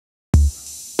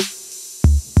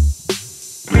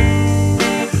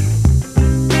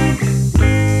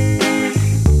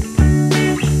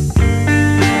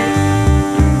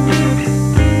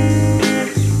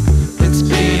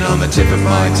tip of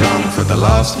my tongue for the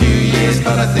last few years,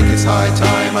 but I think it's high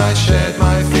time I shared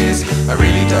my fears. I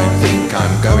really don't think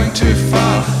I'm going too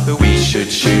far, but we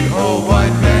should shoot all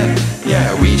white men. Yeah,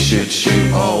 we should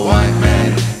shoot all white men.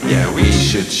 Yeah, we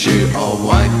should shoot all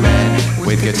white men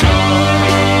with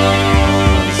guitars.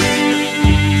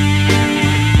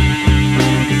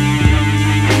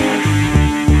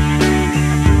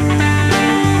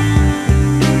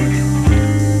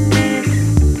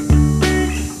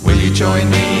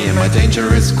 Join me in my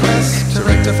dangerous quest to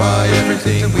rectify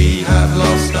everything we have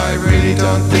lost. I really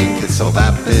don't think it's all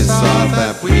that bizarre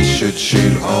that we should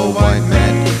shoot all white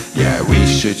men. Yeah, we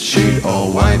should shoot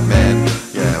all white men.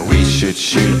 Yeah, we should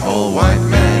shoot all white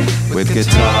men with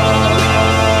guitars.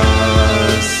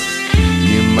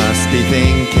 You must be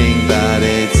thinking that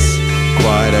it's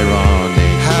quite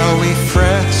ironic how we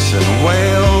fret and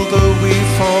wail though we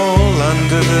fall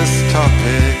under this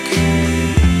topic.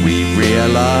 We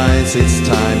realize it's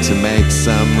time to make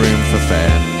some room for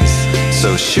fans.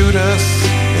 So shoot us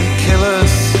and kill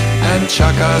us and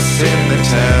chuck us in the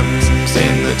Thames,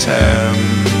 in the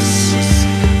Thames,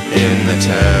 in the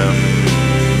Thames.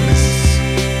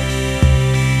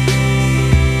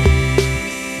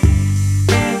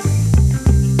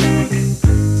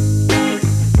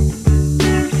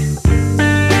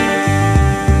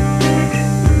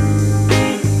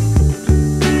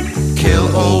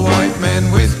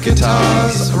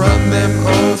 Guitars, run them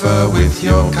over with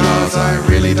your cars. I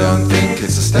really don't think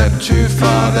it's a step too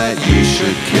far that you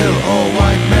should kill all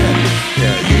white men.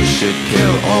 Yeah, you should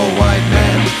kill all white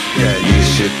men. Yeah, you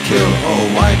should kill all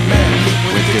white men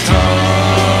with guitars.